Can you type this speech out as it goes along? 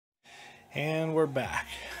And we're back.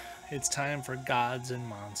 It's time for Gods and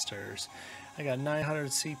Monsters. I got 900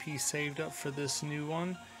 CP saved up for this new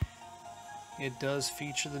one. It does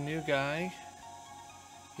feature the new guy,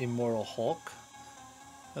 Immortal Hulk,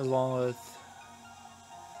 along with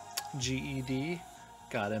GED,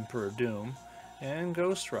 God Emperor Doom, and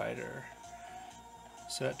Ghost Rider.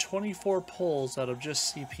 So at 24 pulls out of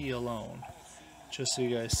just CP alone. Just so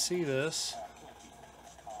you guys see this,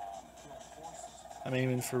 I'm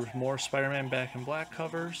aiming for more Spider-Man Back in Black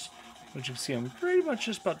covers, which you can see I'm pretty much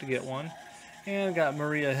just about to get one. And got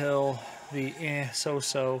Maria Hill, the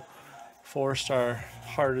so-so 4-star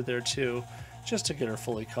hearted there too, just to get her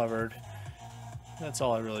fully covered. That's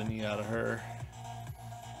all I really need out of her.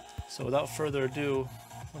 So without further ado,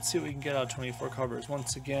 let's see what we can get out of 24 covers.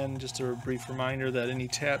 Once again, just a brief reminder that any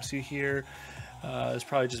taps you hear is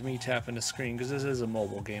probably just me tapping the screen, because this is a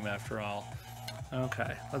mobile game after all.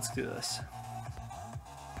 Okay, let's do this.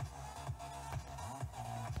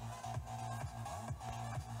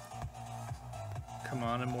 Come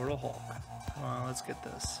on, Immortal Hulk. Come on, let's get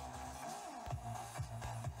this.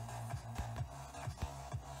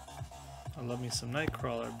 I love me some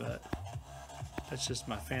Nightcrawler, but that's just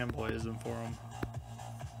my fanboyism for him.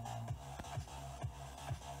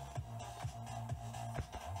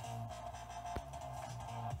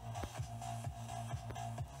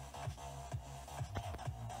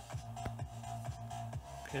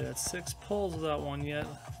 Okay, that's 6 pulls without one yet.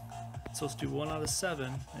 It's supposed to do 1 out of 7,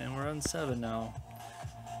 and we're on 7 now.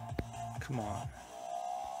 Come on.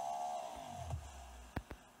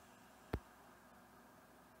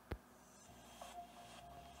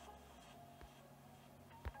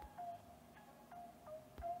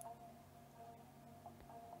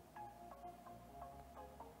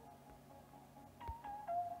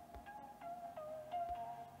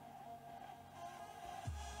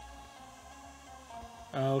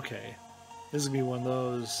 Okay. This is gonna be one of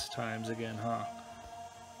those times again, huh?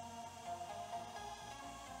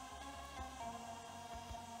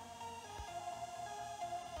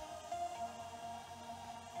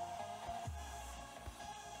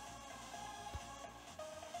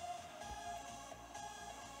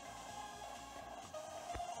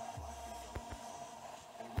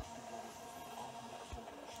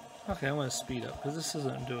 Okay, I'm gonna speed up because this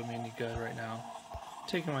isn't doing me any good right now.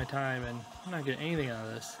 Taking my time and I'm not getting anything out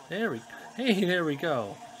of this. There we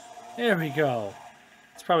go. There we go.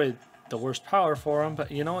 It's probably the worst power for him, but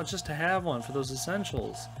you know what? Just to have one for those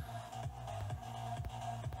essentials.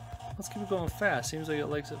 Let's keep it going fast. Seems like it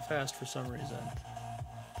likes it fast for some reason.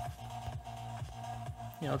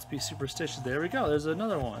 Yeah, let's be superstitious. There we go. There's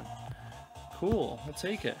another one. Cool. We'll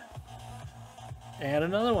take it. And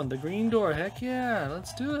another one. The green door. Heck yeah.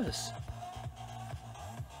 Let's do this.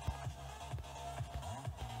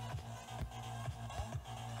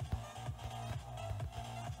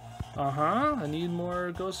 I need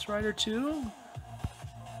more Ghost Rider too.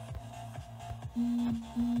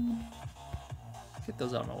 Get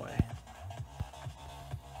those out of my way.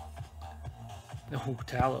 Oh,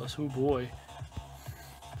 Talos. Oh boy.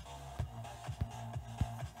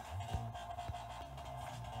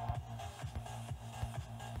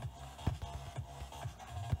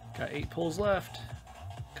 Got 8 pulls left.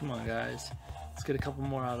 Come on, guys. Let's get a couple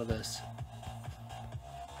more out of this.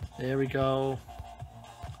 There we go.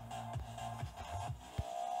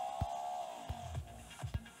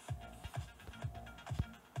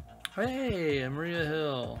 Hey, Maria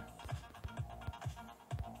Hill.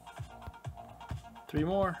 3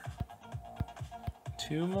 more.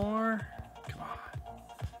 2 more. Come on.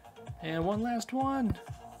 And one last one.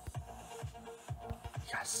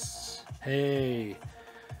 Yes. Hey.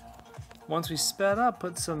 Once we sped up,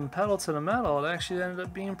 put some pedal to the metal, it actually ended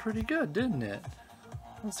up being pretty good, didn't it?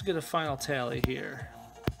 Let's get a final tally here.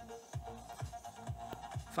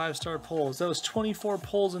 5-star pulls. That was 24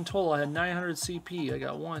 pulls in total. I had 900 CP. I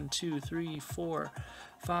got 1, 2, 3, 4,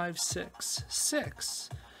 5, 6. 6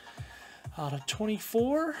 out of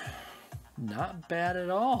 24. Not bad at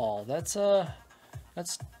all. That's a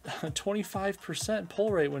 25%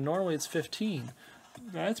 pull rate when normally it's 15.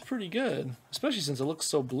 That's pretty good, especially since it looks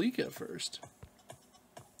so bleak at first.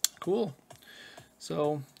 Cool.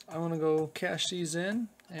 So I'm gonna go cash these in,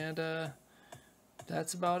 and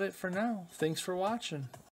that's about it for now. Thanks for watching.